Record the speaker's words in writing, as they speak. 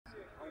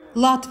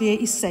Latvia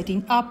is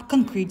setting up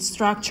concrete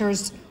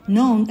structures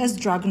known as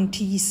Dragon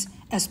Tees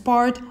as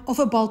part of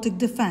a Baltic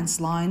defense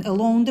line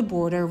along the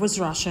border with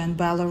Russia and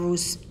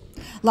Belarus.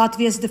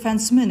 Latvia's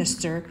defense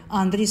minister,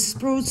 Andris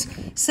Spruds,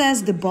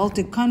 says the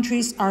Baltic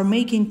countries are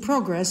making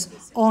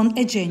progress on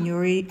a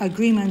January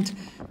agreement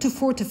to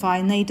fortify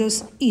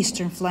NATO's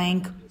eastern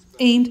flank,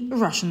 aimed at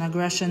Russian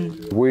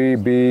aggression.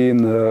 We've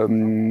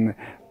been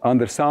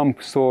under some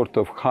sort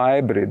of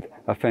hybrid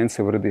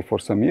offensive already for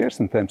some years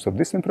in terms of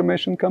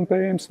disinformation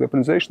campaigns,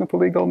 weaponization of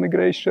illegal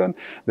migration,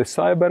 the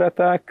cyber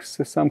attacks,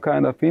 some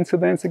kind of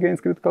incidents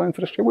against critical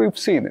infrastructure. We've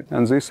seen it.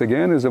 And this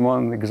again is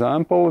one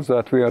example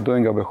that we are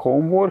doing our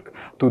homework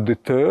to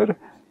deter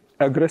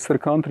aggressor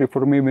country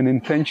from even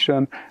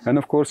intention, and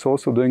of course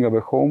also doing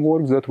our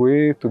homework that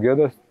we,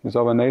 together with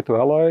our NATO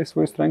allies,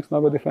 we strengthen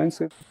our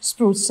defenses.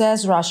 Spruds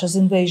says Russia's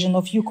invasion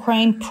of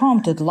Ukraine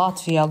prompted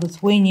Latvia,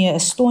 Lithuania,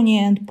 Estonia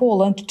and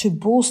Poland to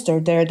bolster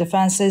their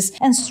defenses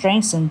and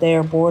strengthen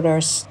their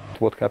borders.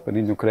 What happened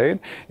in Ukraine,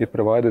 it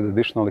provided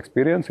additional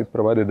experience, it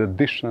provided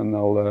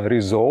additional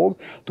resolve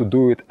to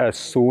do it as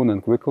soon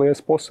and quickly as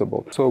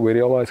possible. So we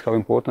realize how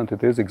important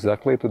it is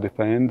exactly to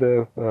defend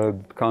the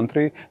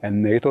country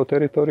and NATO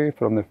territory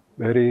from the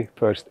very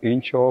first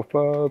inch of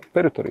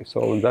territory.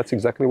 So that's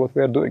exactly what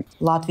we are doing.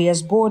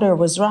 Latvia's border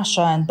with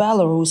Russia and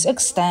Belarus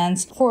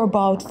extends for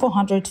about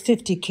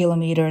 450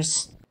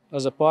 kilometers.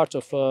 As a part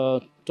of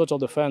total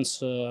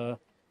defense,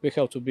 we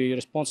have to be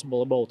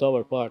responsible about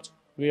our part.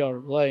 We are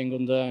relying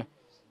on the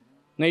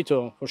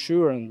NATO for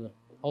sure, and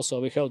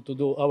also we have to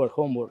do our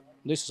homework.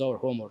 This is our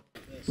homework.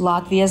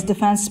 Latvia's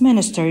defense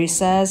ministry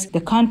says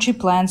the country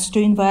plans to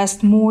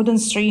invest more than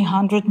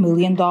 $300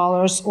 million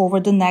over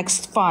the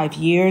next 5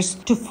 years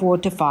to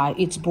fortify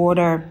its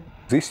border.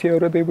 This year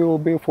already we will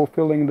be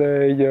fulfilling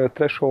the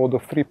threshold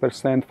of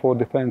 3% for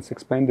defense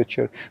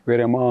expenditure.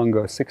 We're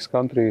among 6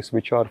 countries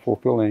which are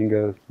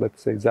fulfilling,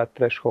 let's say, that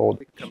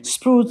threshold.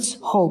 Spruds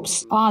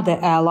hopes other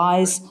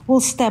allies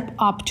will step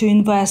up to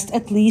invest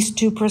at least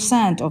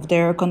 2% of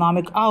their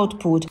economic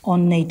output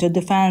on NATO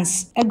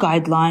defense, a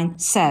guideline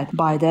set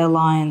by the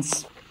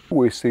alliance.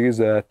 We see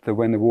that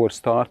when the war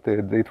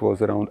started, it was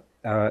around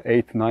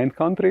 8-9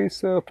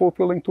 countries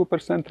fulfilling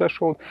 2%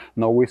 threshold.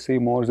 Now we see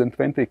more than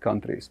 20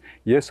 countries.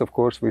 Yes, of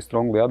course, we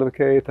strongly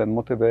advocate and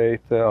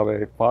motivate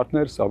our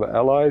partners, our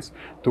allies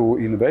to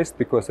invest,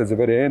 because at the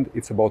very end,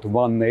 it's about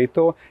one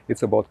NATO.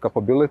 It's about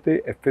capability,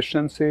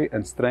 efficiency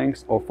and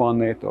strength of one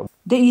NATO.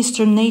 The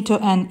Eastern NATO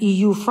and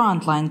EU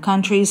frontline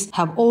countries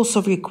have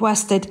also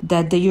requested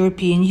that the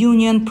European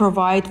Union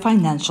provide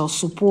financial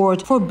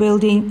support for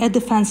building a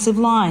defensive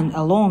line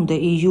along the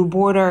EU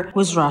border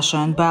with Russia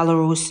and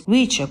Belarus,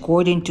 which,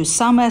 according to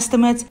some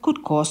estimates,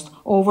 could cost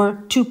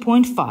over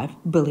 $2.5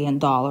 billion.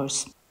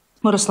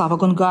 Myroslava,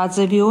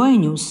 Gongadze,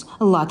 VOANews,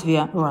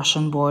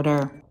 Latvia-Russian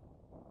border.